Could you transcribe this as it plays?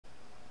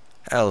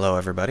Hello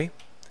everybody.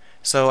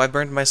 So I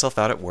burned myself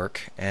out at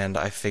work, and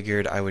I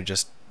figured I would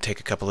just take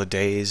a couple of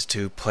days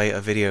to play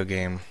a video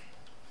game.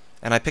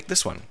 And I picked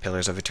this one,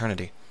 Pillars of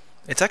Eternity.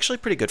 It's actually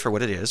pretty good for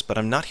what it is, but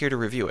I'm not here to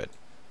review it.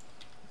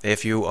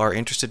 If you are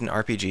interested in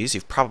RPGs,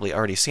 you've probably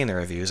already seen the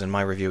reviews, and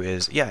my review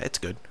is, yeah, it's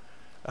good.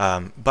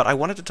 But I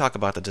wanted to talk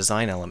about the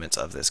design elements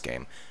of this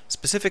game,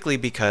 specifically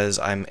because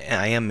I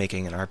am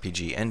making an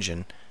RPG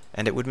engine,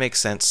 and it would make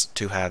sense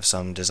to have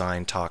some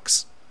design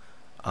talks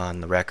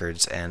on the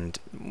records, and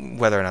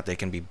whether or not they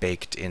can be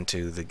baked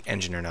into the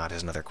engine or not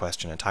is another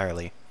question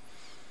entirely.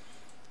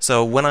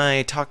 So when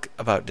I talk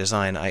about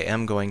design, I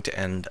am going to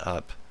end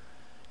up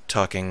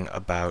talking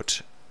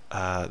about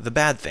the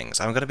bad things.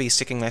 I'm going to be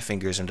sticking my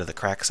fingers into the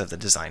cracks of the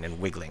design and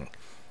wiggling.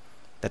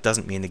 That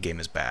doesn't mean the game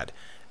is bad.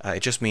 It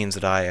just means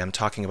that I am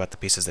talking about the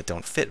pieces that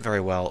don't fit very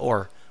well,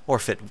 or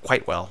fit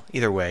quite well,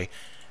 either way.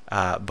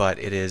 But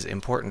it is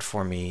important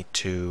for me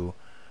to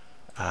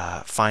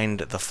find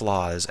the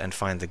flaws and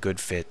find the good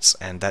fits,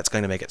 and that's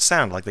going to make it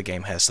sound like the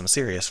game has some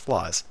serious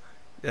flaws.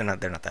 They're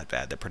not that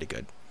bad. They're pretty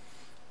good.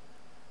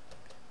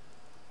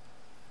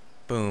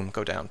 Boom,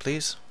 go down,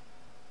 please.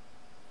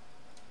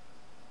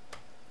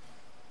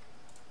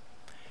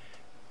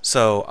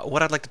 So,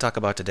 what I'd like to talk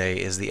about today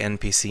is the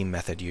NPC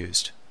method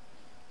used.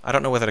 I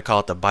don't know whether to call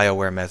it the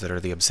BioWare method or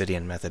the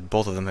Obsidian method.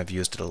 Both of them have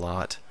used it a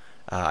lot.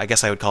 I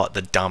guess I would call it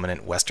the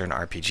dominant Western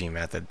RPG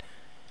method.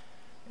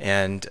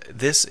 And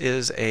this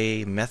is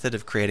a method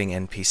of creating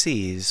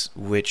NPCs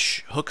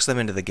which hooks them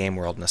into the game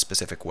world in a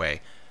specific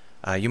way.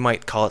 You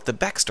might call it the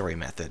backstory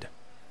method.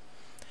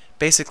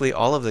 Basically,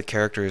 all of the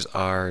characters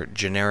are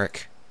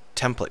generic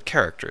template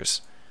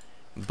characters,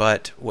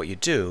 but what you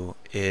do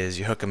is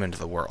you hook them into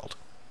the world.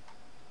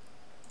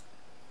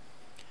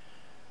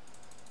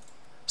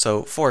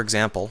 So, for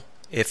example,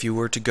 if you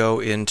were to go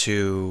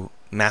into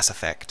Mass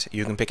Effect,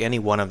 you can pick any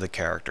one of the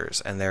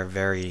characters, and they're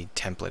very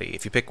templatey.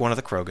 If you pick one of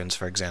the Krogans,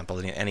 for example,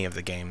 in any of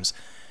the games,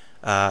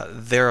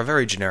 they're a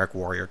very generic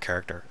warrior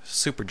character,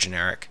 super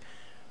generic,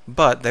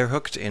 but they're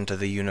hooked into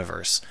the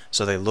universe,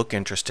 so they look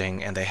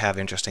interesting, and they have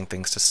interesting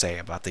things to say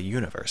about the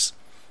universe.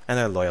 And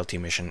their loyalty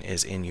mission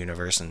is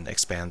in-universe and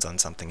expands on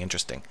something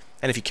interesting.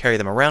 And if you carry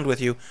them around with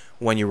you,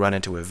 when you run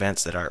into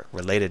events that are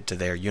related to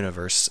their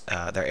universe,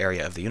 their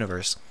area of the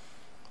universe,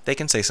 they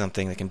can say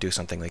something, they can do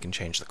something, they can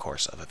change the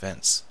course of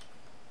events.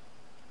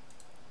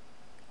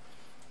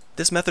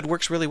 This method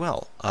works really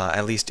well,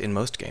 at least in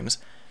most games.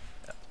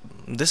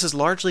 This is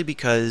largely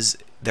because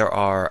there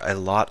are a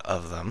lot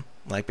of them,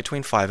 like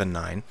between 5 and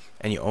 9,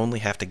 and you only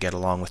have to get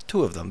along with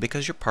 2 of them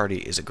because your party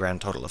is a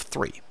grand total of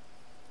 3.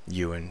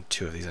 You and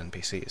 2 of these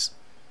NPCs.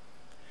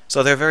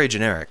 So they're very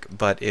generic,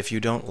 but if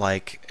you don't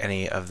like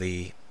any of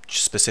the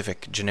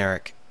specific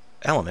generic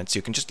elements,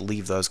 you can just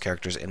leave those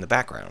characters in the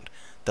background.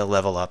 They'll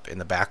level up in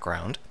the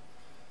background,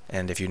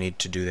 and if you need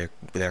to do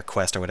their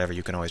quest or whatever,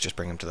 you can always just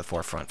bring them to the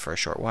forefront for a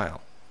short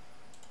while.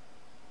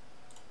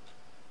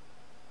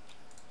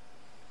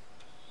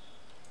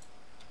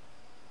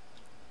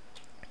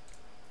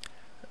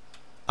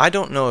 I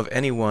don't know of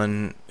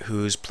anyone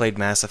who's played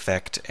Mass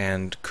Effect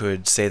and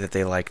could say that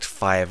they liked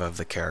 5 of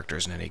the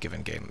characters in any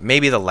given game.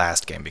 Maybe the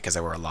last game, because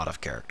there were a lot of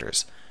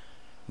characters.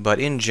 But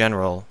in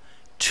general,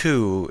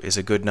 2 is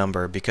a good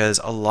number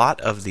because a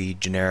lot of the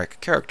generic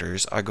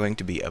characters are going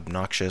to be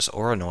obnoxious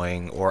or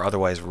annoying or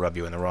otherwise rub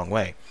you in the wrong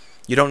way.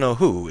 You don't know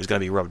who is going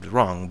to be rubbed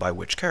wrong by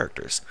which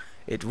characters.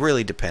 It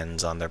really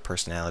depends on their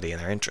personality and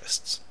their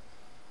interests.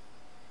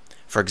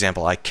 For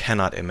example, I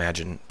cannot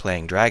imagine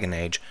playing Dragon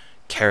Age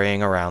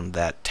carrying around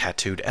that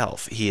tattooed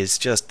elf. He is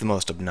just the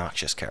most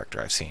obnoxious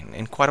character I've seen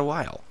in quite a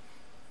while.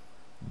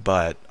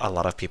 But a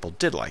lot of people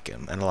did like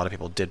him, and a lot of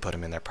people did put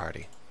him in their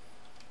party.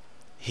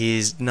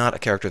 He's not a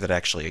character that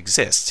actually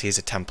exists. He's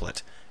a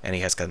template, and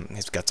he's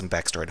got some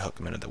backstory to hook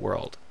him into the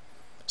world.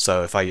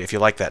 So if you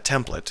like that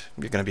template,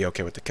 you're going to be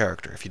okay with the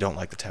character. If you don't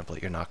like the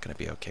template, you're not going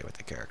to be okay with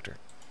the character.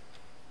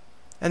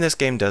 And this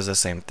game does the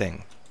same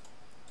thing.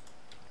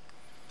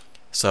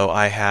 So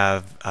I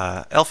have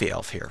Elfie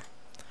Elf here.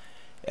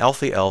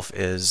 Elfie Elf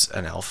is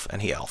an elf,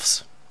 and he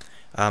elfs.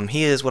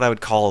 He is what I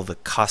would call the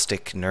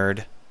caustic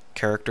nerd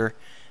character.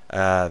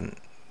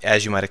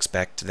 As you might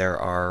expect, there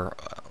are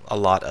a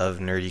lot of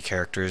nerdy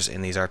characters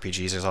in these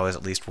RPGs. There's always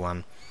at least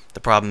one. The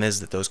problem is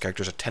that those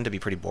characters tend to be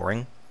pretty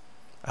boring.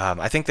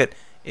 I think that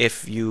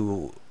if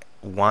you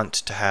want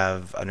to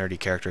have a nerdy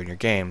character in your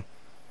game,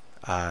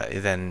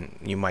 then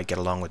you might get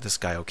along with this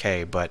guy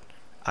okay, but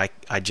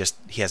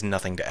he has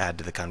nothing to add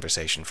to the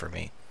conversation for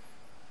me.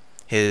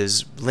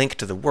 His link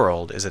to the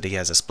world is that he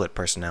has a split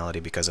personality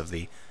because of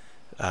the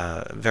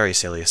very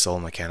silly soul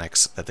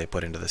mechanics that they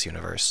put into this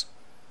universe.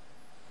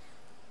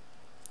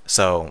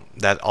 So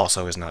that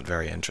also is not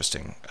very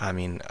interesting. I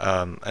mean,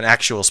 an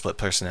actual split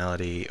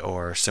personality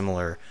or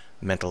similar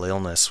mental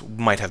illness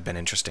might have been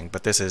interesting,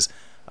 but this is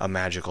a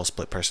magical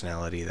split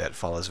personality that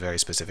follows very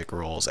specific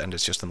rules, and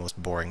it's just the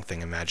most boring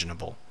thing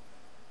imaginable.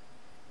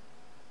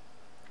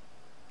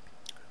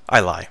 I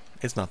lie.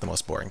 It's not the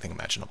most boring thing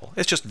imaginable.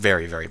 It's just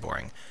very, very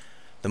boring.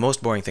 The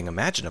most boring thing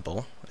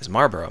imaginable is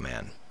Marlboro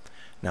Man.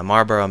 Now,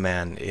 Marlboro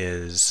Man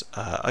is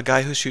a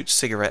guy who shoots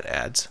cigarette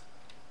ads,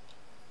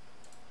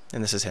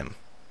 and this is him.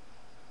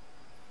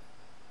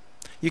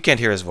 You can't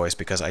hear his voice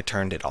because I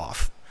turned it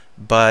off,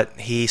 but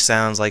he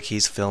sounds like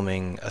he's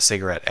filming a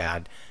cigarette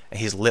ad, and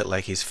he's lit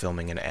like he's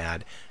filming an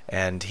ad,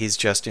 and he's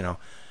just, you know,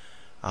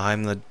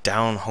 I'm the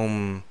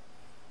down-home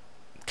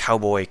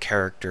cowboy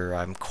character,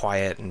 I'm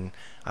quiet, and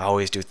I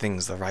always do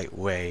things the right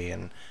way,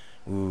 and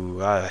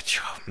ooh,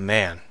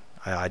 man,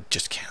 I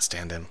just can't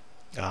stand him.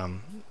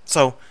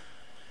 So,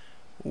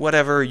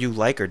 whatever you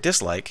like or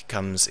dislike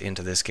comes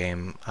into this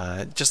game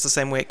just the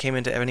same way it came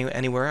into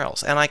anywhere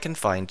else. And I can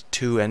find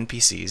 2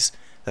 NPCs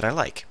that I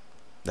like.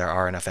 There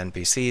are enough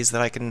NPCs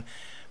that I can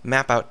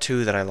map out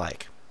 2 that I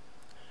like.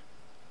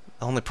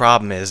 The only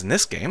problem is, in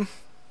this game,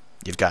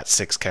 you've got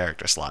 6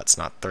 character slots,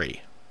 not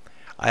 3.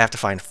 I have to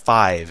find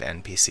 5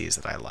 NPCs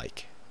that I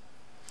like.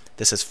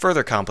 This is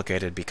further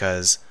complicated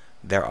because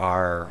there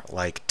are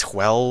like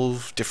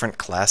 12 different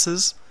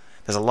classes.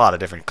 There's a lot of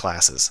different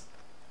classes.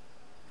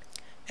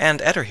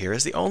 And Eder here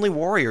is the only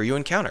warrior you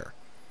encounter.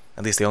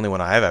 At least the only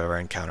one I've ever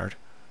encountered.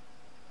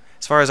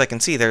 As far as I can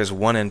see, there's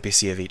 1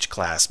 NPC of each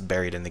class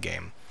buried in the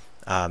game.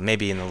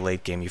 Maybe in the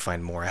late game you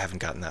find more. I haven't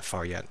gotten that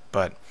far yet.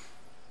 But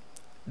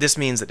this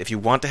means that if you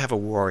want to have a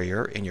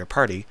warrior in your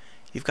party,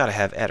 you've got to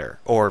have Eder.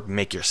 Or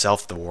make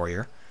yourself the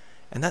warrior.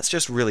 And that's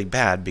just really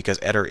bad because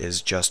Eder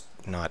is just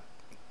not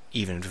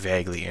even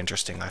vaguely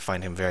interesting. I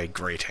find him very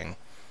grating.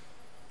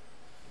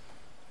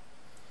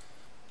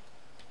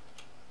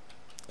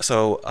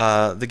 So,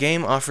 the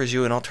game offers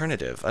you an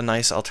alternative, a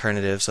nice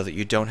alternative so that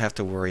you don't have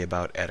to worry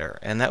about Eder,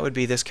 and that would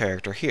be this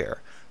character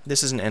here.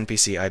 This is an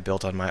NPC I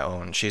built on my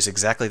own. She's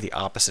exactly the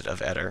opposite of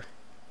Eder.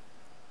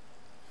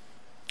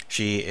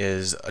 She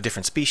is a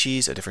different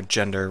species, a different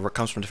gender,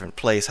 comes from a different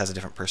place, has a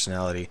different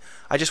personality.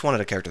 I just wanted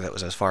a character that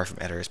was as far from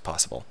Eder as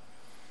possible.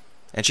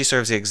 And she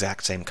serves the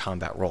exact same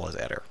combat role as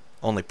Eder.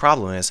 Only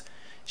problem is,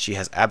 she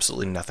has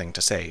absolutely nothing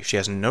to say. She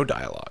has no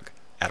dialogue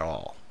at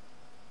all.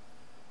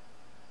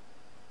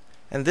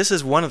 And this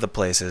is one of the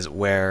places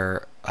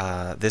where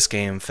this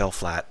game fell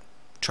flat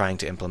trying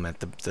to implement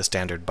the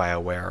standard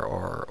BioWare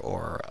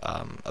or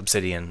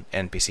Obsidian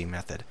NPC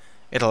method.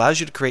 It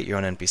allows you to create your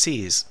own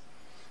NPCs,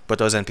 but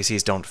those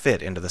NPCs don't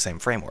fit into the same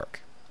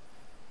framework.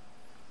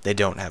 They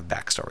don't have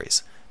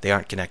backstories. They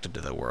aren't connected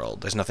to the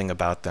world. There's nothing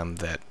about them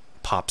that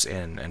pops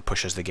in and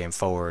pushes the game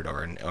forward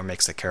or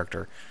makes the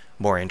character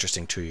more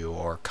interesting to you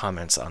or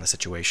comments on the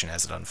situation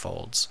as it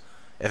unfolds.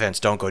 Events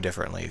don't go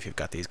differently if you've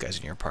got these guys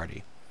in your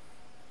party.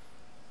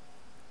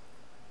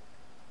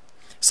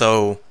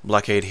 So,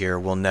 Blockade here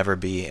will never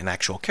be an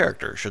actual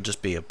character. She'll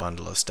just be a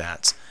bundle of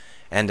stats.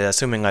 And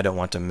assuming I don't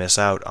want to miss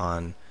out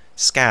on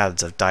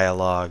scads of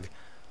dialogue,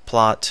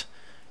 plot,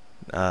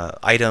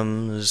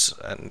 items,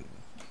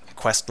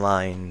 quest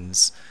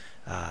lines,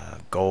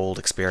 gold,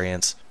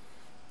 experience,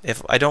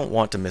 if I don't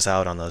want to miss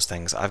out on those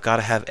things, I've got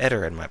to have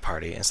Eder in my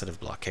party instead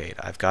of Blockade.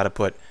 I've got to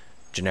put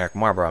generic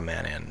Marlboro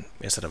Man in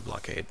instead of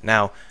Blockade.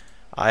 Now,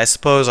 I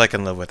suppose I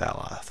can live with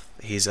Aloth.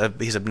 He's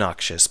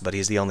obnoxious, but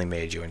he's the only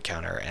mage you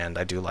encounter, and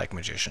I do like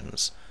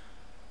magicians.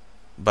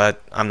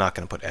 But I'm not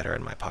going to put Eder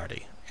in my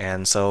party.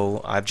 And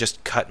so I've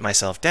just cut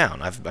myself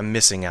down. I'm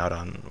missing out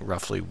on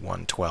roughly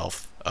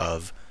 1/12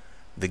 of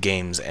the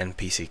game's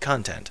NPC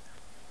content.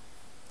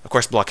 Of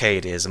course,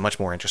 Blockade is a much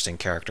more interesting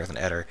character than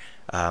Eder.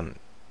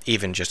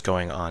 Even just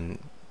going on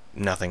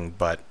nothing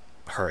but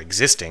her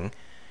existing,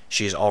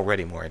 she's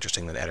already more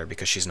interesting than Eder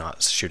because she's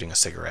not shooting a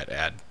cigarette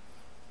ad.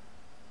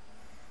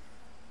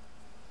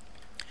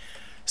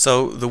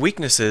 So the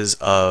weaknesses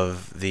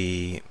of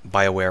the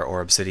BioWare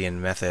or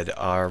Obsidian method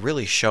are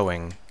really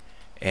showing,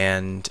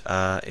 and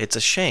it's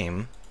a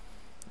shame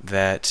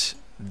that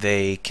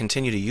they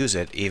continue to use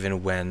it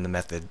even when the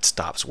method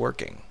stops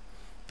working,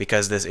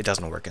 because it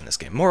doesn't work in this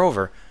game.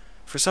 Moreover,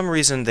 for some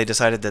reason they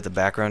decided that the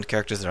background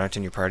characters that aren't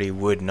in your party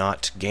would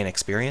not gain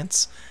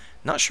experience.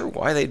 Not sure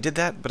why they did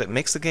that, but it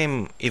makes the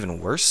game even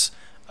worse.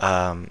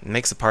 It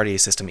makes the party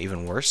system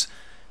even worse,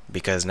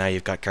 because now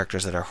you've got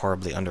characters that are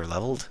horribly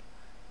underleveled.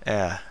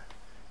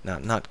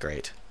 Not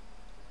great.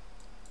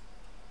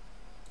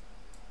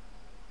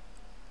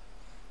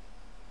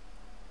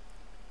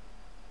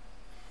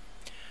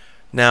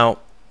 Now,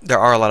 there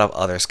are a lot of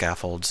other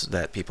scaffolds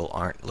that people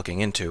aren't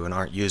looking into and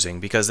aren't using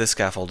because this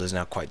scaffold is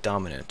now quite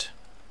dominant.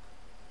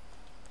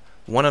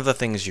 One of the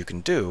things you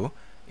can do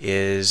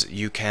is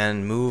you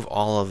can move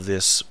all of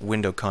this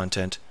window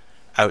content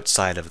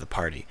outside of the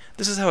party.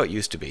 This is how it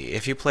used to be.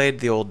 If you played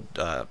the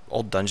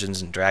old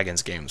Dungeons and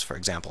Dragons games, for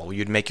example,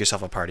 you'd make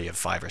yourself a party of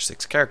 5 or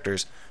 6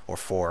 characters, or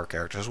 4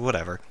 characters,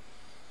 whatever.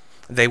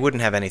 They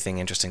wouldn't have anything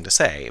interesting to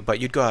say, but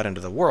you'd go out into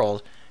the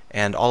world,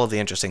 and all of the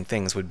interesting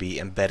things would be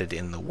embedded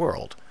in the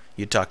world.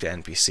 You'd talk to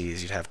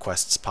NPCs, you'd have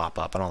quests pop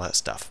up, and all that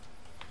stuff.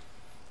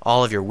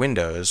 All of your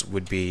windows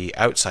would be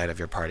outside of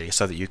your party,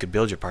 so that you could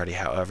build your party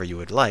however you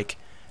would like,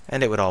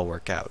 and it would all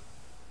work out.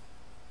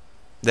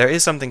 There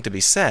is something to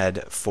be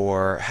said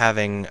for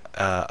having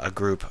a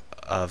group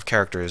of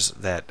characters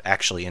that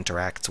actually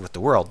interacts with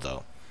the world,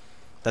 though.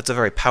 That's a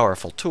very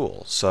powerful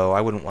tool, so I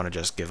wouldn't want to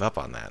just give up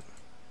on that.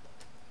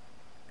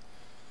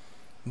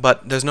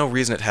 But there's no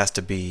reason it has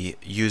to be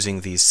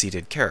using these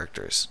seeded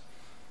characters.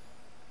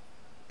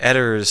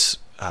 Eddar's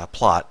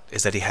plot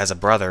is that he has a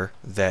brother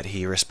that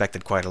he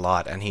respected quite a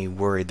lot, and he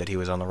worried that he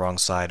was on the wrong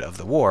side of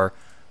the war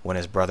when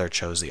his brother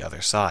chose the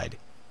other side.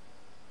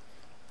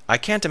 I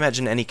can't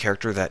imagine any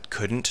character that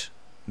couldn't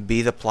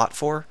be the plot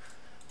for.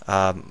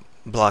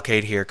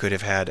 Blockade here could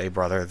have had a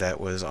brother that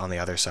was on the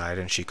other side,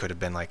 and she could have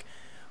been like,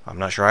 I'm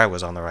not sure I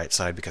was on the right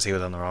side because he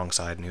was on the wrong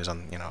side, and he was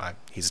on,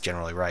 he's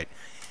generally right.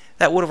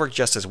 That would have worked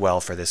just as well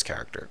for this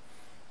character.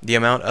 The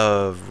amount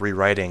of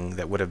rewriting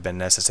that would have been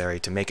necessary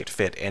to make it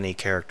fit any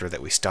character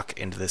that we stuck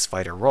into this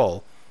fighter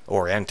role,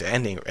 or into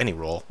any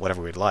role,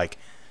 whatever we'd like,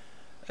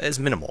 is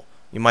minimal.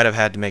 You might have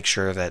had to make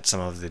sure that some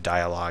of the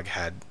dialogue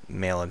had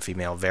male and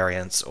female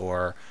variants,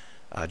 or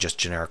just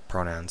generic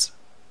pronouns.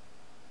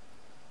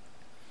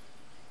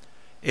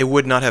 It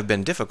would not have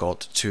been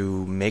difficult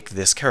to make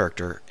this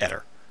character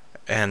Eddar,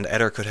 and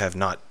Eddar could have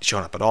not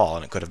shown up at all,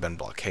 and it could have been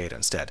Blockade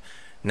instead.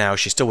 Now,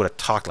 she still would have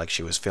talked like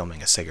she was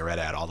filming a cigarette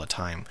ad all the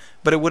time,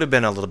 but it would have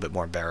been a little bit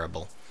more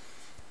bearable.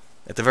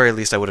 At the very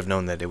least, I would have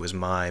known that it was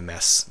my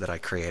mess that I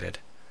created.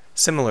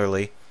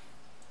 Similarly,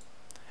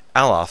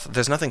 Aloth,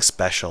 there's nothing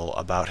special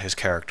about his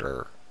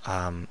character.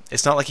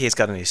 It's not like he's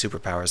got any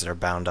superpowers that are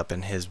bound up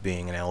in his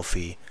being an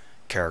elfy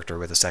character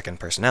with a second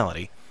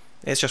personality.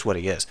 It's just what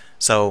he is.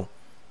 So,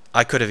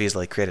 I could have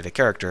easily created a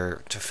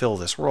character to fill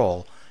this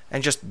role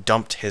and just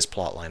dumped his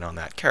plotline on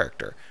that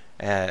character.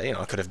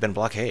 It could have been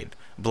Blockade.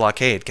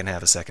 Blockade can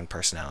have a second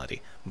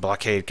personality.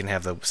 Blockade can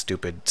have the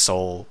stupid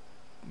soul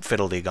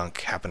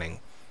fiddledee-gunk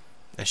happening,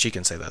 and she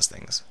can say those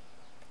things.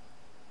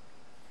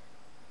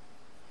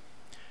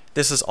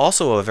 This is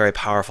also a very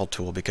powerful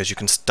tool because you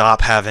can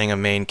stop having a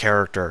main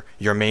character.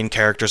 Your main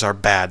characters are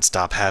bad,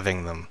 stop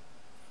having them.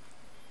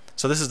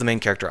 So this is the main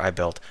character I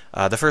built.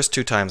 The first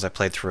 2 times I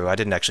played through, I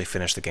didn't actually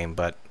finish the game,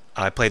 but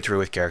I played through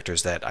with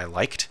characters that I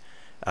liked.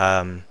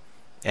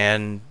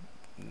 And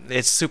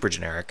it's super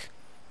generic.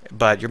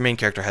 But your main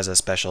character has a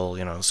special,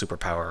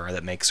 superpower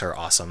that makes her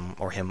awesome,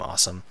 or him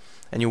awesome.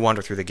 And you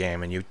wander through the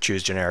game, and you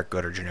choose generic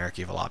good or generic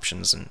evil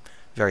options, and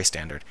very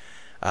standard.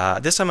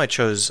 This time I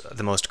chose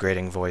the most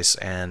grating voice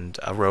and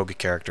a rogue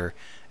character,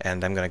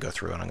 and I'm going to go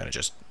through and I'm going to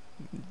just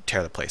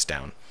tear the place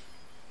down.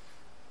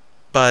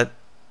 But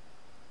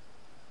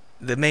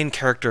the main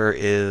character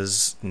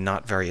is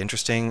not very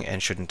interesting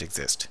and shouldn't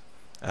exist.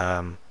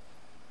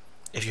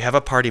 If you have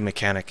a party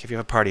mechanic, if you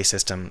have a party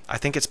system, I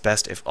think it's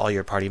best if all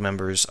your party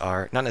members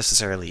are not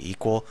necessarily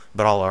equal,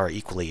 but all are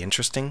equally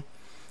interesting.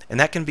 And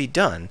that can be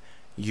done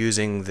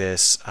using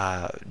this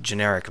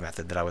generic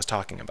method that I was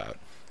talking about.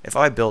 If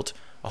I built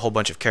a whole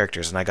bunch of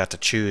characters and I got to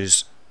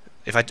choose,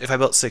 if I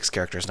built 6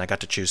 characters and I got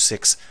to choose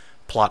 6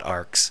 plot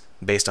arcs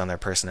based on their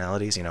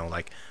personalities,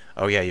 like,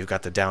 oh yeah, you've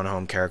got the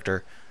down-home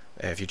character.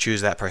 If you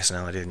choose that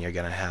personality, then you're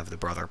going to have the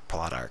brother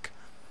plot arc.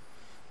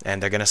 And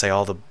they're going to say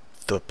all the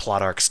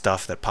plot arc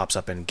stuff that pops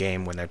up in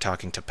game when they're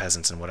talking to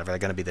peasants and whatever. They're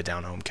going to be the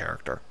down-home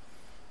character.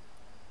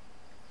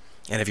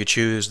 And if you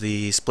choose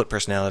the split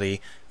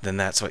personality, then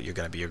that's what you're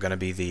going to be. You're going to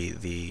be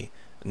the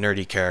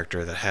nerdy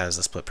character that has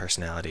the split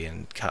personality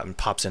and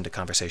pops into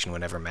conversation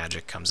whenever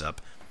magic comes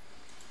up.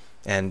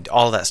 And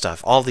all that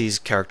stuff, all these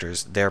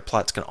characters, their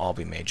plots can all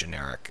be made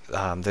generic.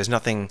 There's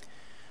nothing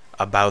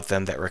about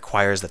them that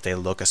requires that they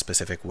look a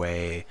specific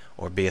way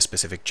or be a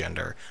specific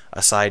gender,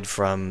 aside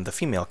from the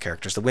female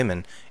characters, the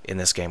women in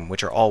this game,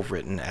 which are all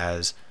written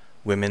as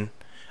women.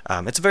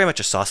 It's very much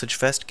a sausage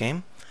fest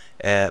game.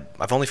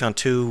 I've only found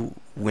 2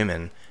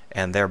 women,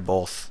 and they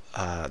both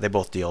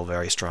deal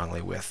very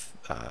strongly with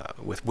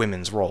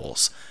women's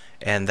roles,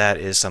 and that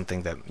is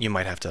something that you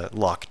might have to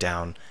lock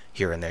down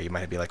here and there. You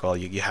might be like, well,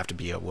 you have to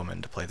be a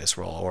woman to play this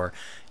role, or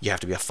you have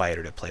to be a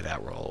fighter to play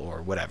that role,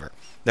 or whatever.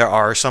 There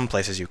are some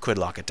places you could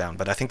lock it down,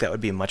 but I think that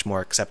would be much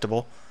more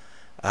acceptable,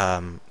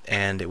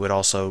 and it would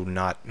also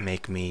not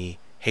make me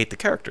hate the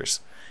characters,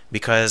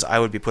 because I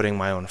would be putting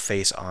my own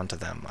face onto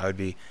them. I would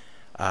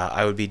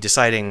be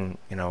deciding,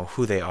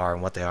 who they are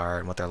and what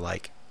they're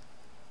like.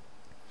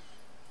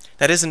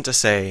 That isn't to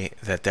say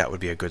that that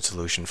would be a good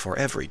solution for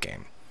every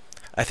game.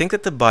 I think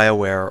that the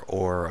BioWare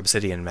or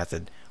Obsidian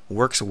method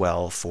works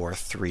well for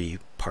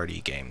 3-party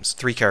games,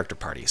 3-character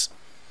parties.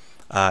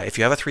 If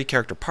you have a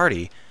 3-character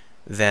party,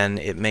 then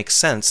it makes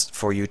sense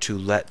for you to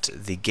let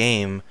the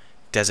game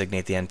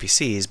designate the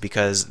NPCs,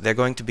 because they're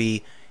going to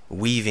be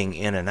weaving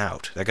in and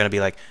out. They're going to be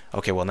like,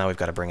 okay, well, now we've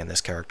got to bring in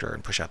this character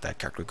and push out that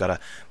character. We've got to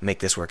make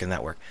this work and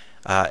that work.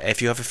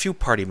 If you have a few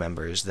party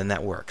members, then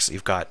that works.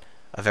 You've got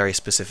a very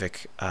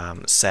specific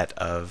set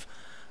of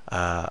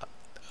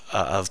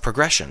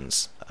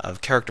progressions,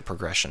 of character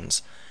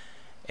progressions,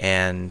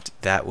 and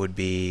that would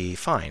be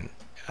fine.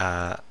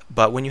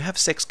 But when you have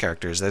 6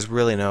 characters, there's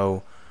really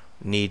no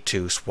need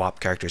to swap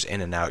characters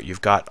in and out.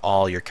 You've got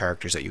all your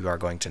characters that you are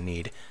going to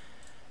need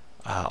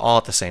all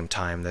at the same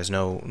time. There's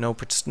no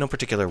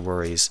particular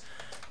worries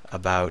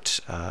about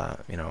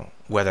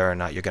whether or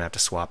not you're going to have to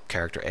swap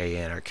character A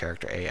in or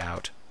character A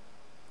out.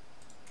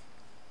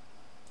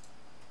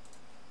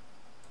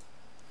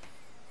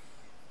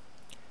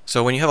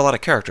 So when you have a lot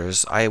of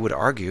characters, I would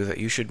argue that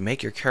you should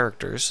make your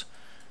characters,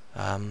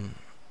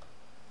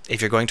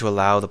 if you're going to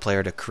allow the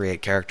player to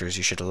create characters,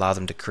 you should allow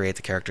them to create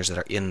the characters that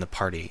are in the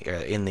party,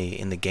 in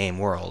the game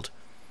world.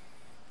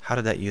 How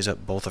did that use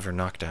up both of her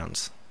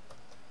knockdowns?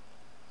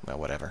 Well,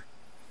 whatever.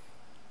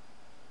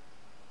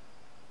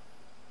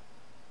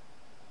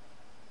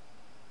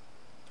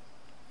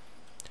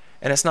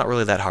 And it's not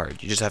really that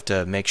hard. You just have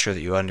to make sure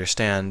that you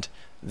understand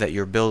that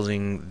you're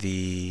building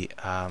the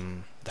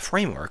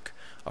framework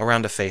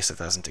around a face that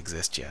doesn't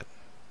exist yet.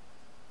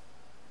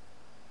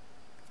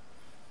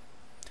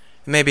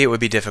 Maybe it would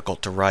be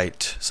difficult to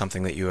write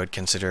something that you would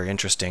consider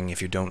interesting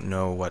if you don't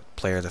know what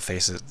player the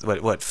face is,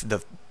 what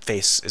the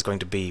face is going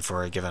to be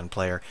for a given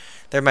player.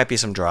 There might be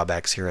some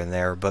drawbacks here and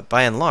there, but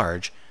by and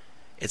large,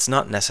 it's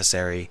not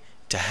necessary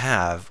to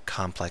have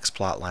complex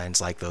plot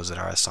lines like those that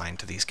are assigned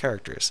to these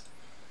characters.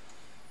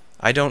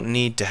 I don't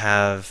need to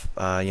have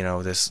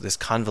this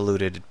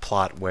convoluted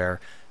plot where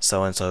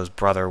so-and-so's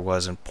brother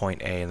was in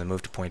point A and then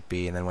moved to point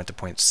B and then went to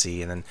point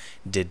C and then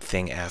did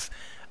thing F.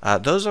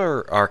 Those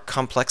are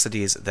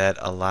complexities that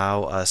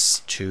allow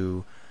us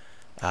to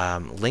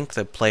link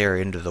the player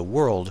into the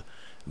world,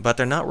 but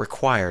they're not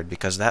required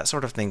because that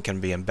sort of thing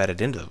can be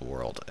embedded into the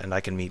world, and I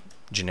can meet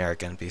generic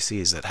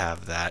NPCs that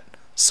have that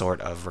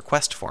sort of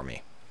request for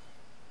me.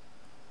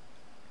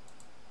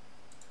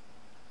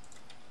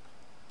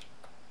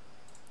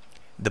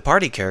 The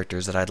party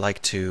characters that I'd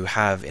like to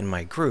have in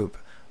my group,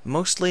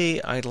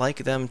 mostly I'd like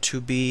them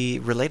to be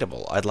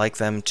relatable. I'd like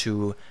them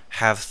to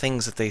have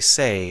things that they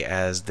say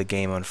as the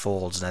game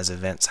unfolds and as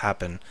events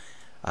happen.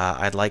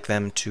 I'd like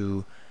them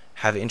to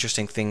have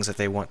interesting things that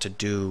they want to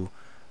do,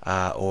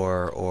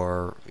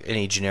 or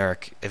any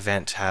generic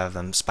event, have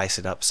them spice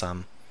it up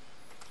some.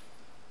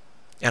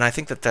 And I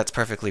think that that's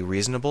perfectly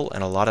reasonable,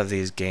 and a lot of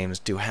these games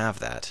do have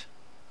that.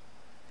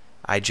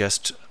 I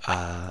just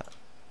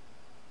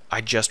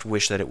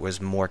wish that it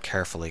was more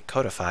carefully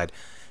codified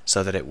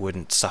so that it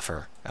wouldn't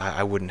suffer.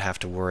 I wouldn't have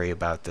to worry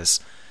about this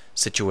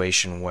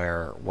situation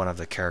where one of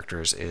the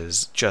characters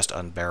is just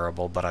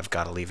unbearable, but I've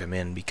got to leave him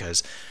in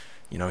because,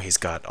 you know, he's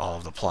got all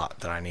of the plot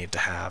that I need to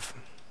have.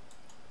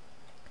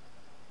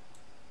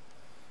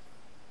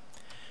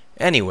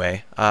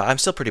 Anyway, I'm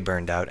still pretty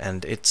burned out,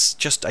 and I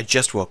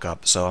just woke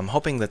up, so I'm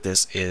hoping that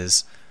this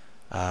is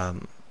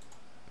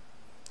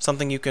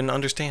something you can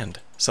understand,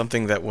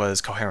 something that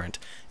was coherent.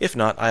 If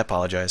not, I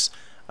apologize.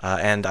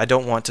 And I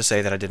don't want to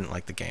say that I didn't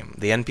like the game.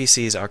 The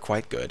NPCs are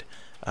quite good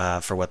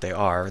for what they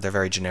are. They're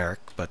very generic,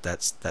 but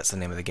that's the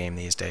name of the game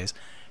these days.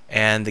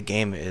 And the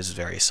game is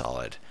very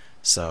solid.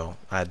 So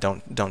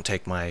don't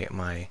take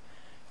my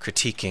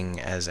critiquing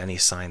as any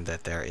sign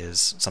that there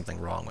is something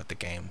wrong with the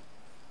game.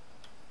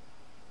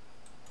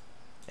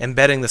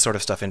 Embedding this sort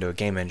of stuff into a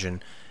game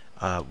engine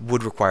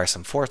would require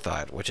some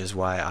forethought, which is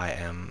why I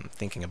am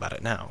thinking about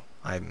it now.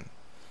 I'm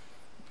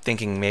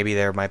thinking maybe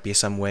there might be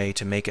some way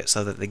to make it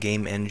so that the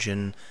game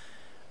engine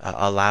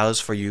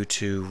allows for you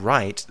to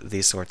write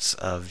these sorts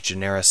of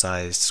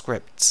genericized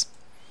scripts.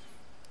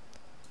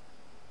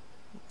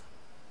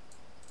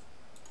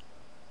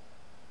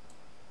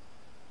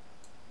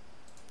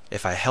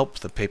 If I help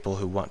the people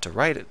who want to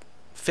write it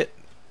fit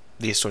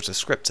these sorts of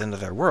scripts into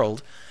their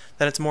world,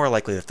 then it's more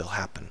likely that they'll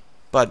happen.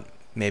 But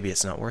maybe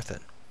it's not worth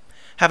it.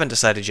 Haven't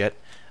decided yet,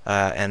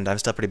 and I'm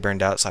still pretty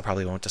burned out, so I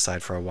probably won't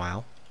decide for a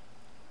while.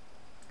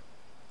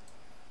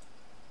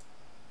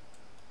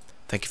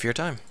 Thank you for your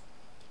time.